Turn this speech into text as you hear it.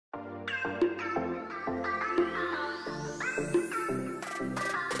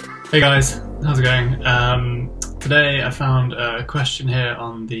Hey guys, how's it going? Today I found a question here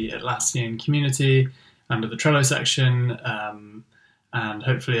on the Atlassian community under the Trello section, and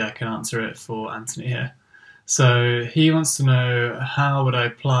hopefully I can answer it for Anthony here. So he wants to know, how would I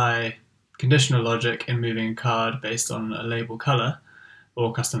apply conditional logic in moving a card based on a label color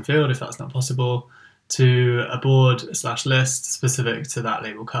or custom field, if that's not possible, to a board/list specific to that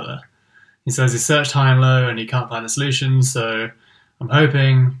label color. He says he searched high and low and he can't find a solution, so I'm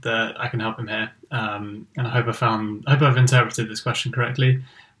hoping that I can help him here, and I hope I've interpreted this question correctly.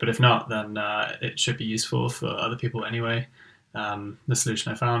 But if not, then it should be useful for other people anyway. The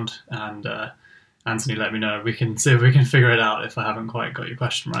solution I found, and Anthony, let me know. We can see if we can figure it out if I haven't quite got your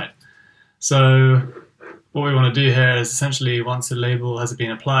question right. So what we want to do here is essentially, once a label has been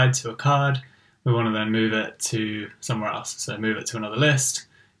applied to a card, we want to then move it to somewhere else. So move it to another list,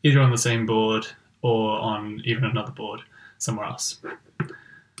 either on the same board or on even another board somewhere else.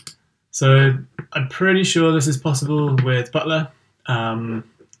 So I'm pretty sure this is possible with Butler.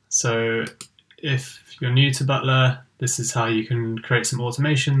 So if you're new to Butler, this is how you can create some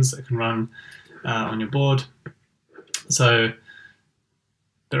automations that can run on your board. So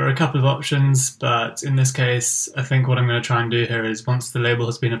there are a couple of options, but in this case, I think what I'm going to try and do here is, once the label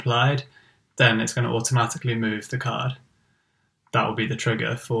has been applied, then it's going to automatically move the card. That will be the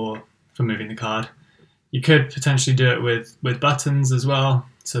trigger for moving the card. You could potentially do it with buttons as well,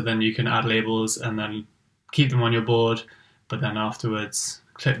 so then you can add labels and then keep them on your board, but then afterwards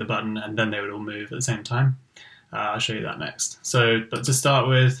click the button and then they would all move at the same time. I'll show you that next. So, but to start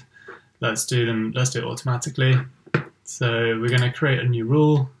with, let's do it automatically. So we're going to create a new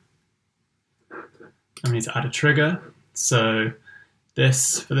rule. I need to add a trigger. So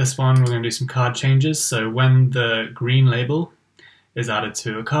for this one, we're going to do some card changes. So when the green label is added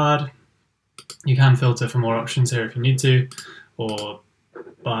to a card, you can filter for more options here if you need to, or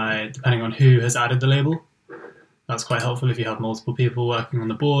depending on who has added the label. That's quite helpful if you have multiple people working on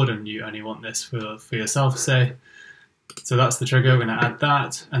the board and you only want this for yourself, say. So that's the trigger, we're going to add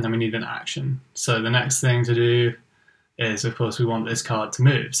that, and then we need an action. So the next thing to do is, of course, we want this card to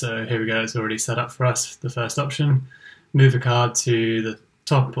move. So here we go, it's already set up for us, the first option. Move the card to the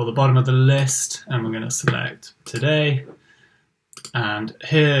top or the bottom of the list, and we're going to select today. And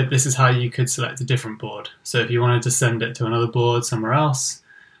here, this is how you could select a different board. So if you wanted to send it to another board somewhere else,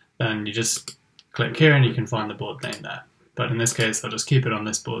 then you just click here and you can find the board name there. But in this case, I'll just keep it on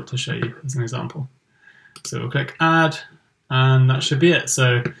this board to show you as an example. So we'll click add, and that should be it.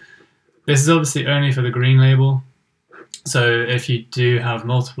 So this is obviously only for the green label. So if you do have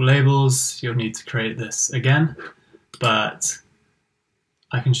multiple labels, you'll need to create this again. But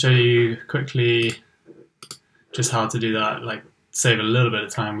I can show you quickly just how to do that, like save a little bit of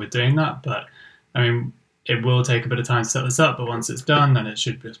time with doing that. But I mean, it will take a bit of time to set this up, but once it's done, then it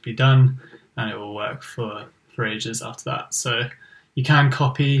should just be done and it will work for ages after that. So you can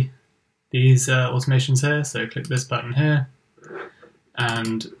copy these automations here. So click this button here,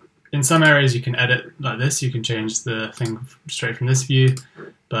 and in some areas you can edit like this. You can change the thing straight from this view,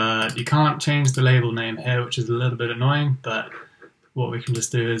 but you can't change the label name here, which is a little bit annoying. But what we can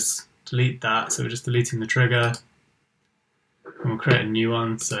just do is delete that. So we're just deleting the trigger, and we'll create a new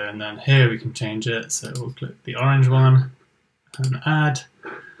one. So, and then here we can change it. So we'll click the orange one and add,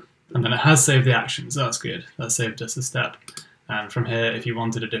 and then it has saved the action. So that's good. That saved us a step. And from here, if you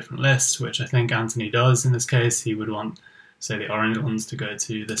wanted a different list, which I think Anthony does in this case, he would want, say, the orange ones to go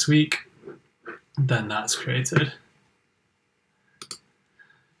to this week, then that's created.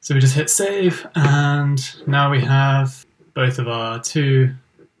 So we just hit save, and now we have both of our two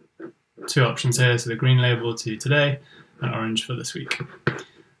options here. So the green label to today and orange for this week.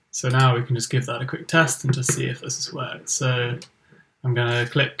 So now we can just give that a quick test and just see if this has worked. So I'm going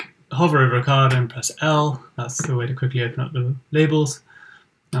to hover over a card and press L. That's the way to quickly open up the labels.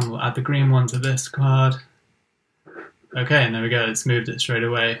 And we'll add the green one to this card. Okay, and there we go, it's moved it straight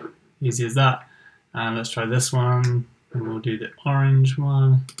away. Easy as that. And let's try this one, and we'll do the orange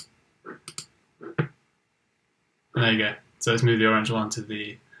one. And there you go. So let's move the orange one to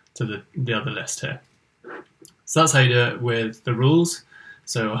the other list here. So that's how you do it with the rules.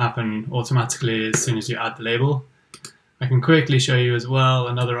 So it will happen automatically as soon as you add the label. I can quickly show you as well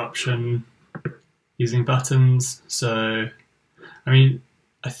another option using buttons. So, I mean,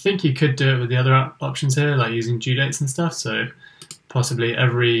 I think you could do it with the other options here, like using due dates and stuff. So possibly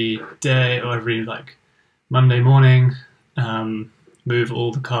every day or every like Monday morning, move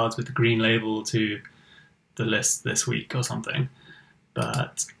all the cards with the green label to the list this week or something.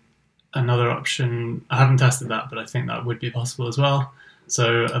 But another option, I haven't tested that, but I think that would be possible as well.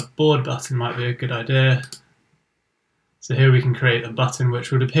 So a board button might be a good idea. So here we can create a button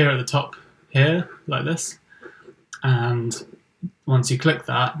which would appear at the top here, like this. And once you click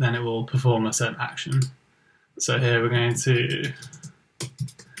that, then it will perform a certain action. So here we're going to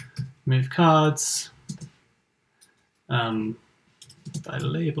move cards by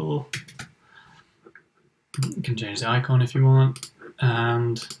label. You can change the icon if you want.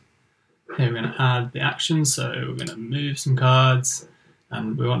 And here we're going to add the action. So we're going to move some cards.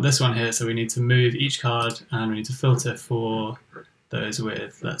 And we want this one here, so we need to move each card and we need to filter for those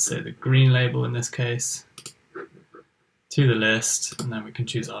with, let's say, the green label in this case, to the list, and then we can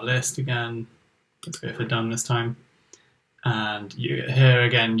choose our list again. Let's go for done this time. And here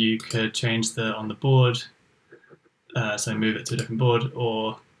again, you could change the on the board, so move it to a different board,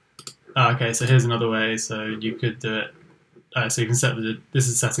 or, okay, so here's another way, so you could do it, so you can set this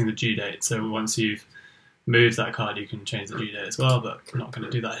is setting the due date, so once you've moved that card, you can change the due date as well, but I'm not going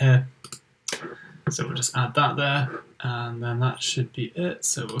to do that here. So we'll just add that there, and then that should be it.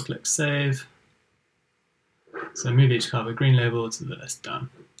 So we'll click save. So move each card with green label to the list,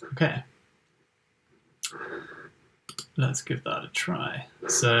 done. Okay. Let's give that a try.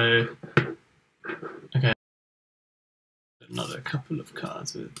 So, okay. Another couple of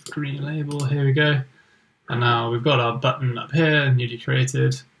cards with green label, here we go. And now we've got our button up here, newly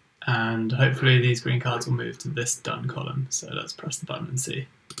created. And hopefully these green cards will move to this done column. So let's press the button and see.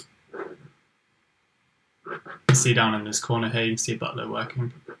 You can see down in this corner here, you can see Butler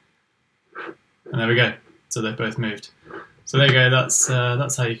working. And there we go. So they've both moved. So there you go, that's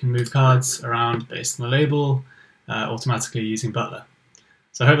how you can move cards around based on the label automatically using Butler.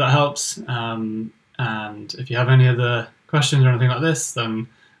 So I hope that helps. And if you have any other questions or anything like this, then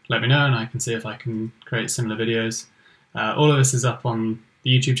let me know and I can see if I can create similar videos. All of this is up on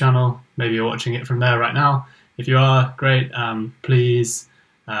the YouTube channel. Maybe you're watching it from there right now. If you are, great. Please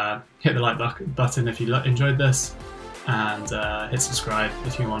hit the like button if you enjoyed this, and hit subscribe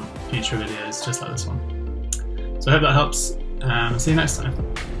if you want future videos just like this one. So I hope that helps, and see you next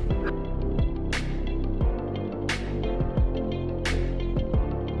time.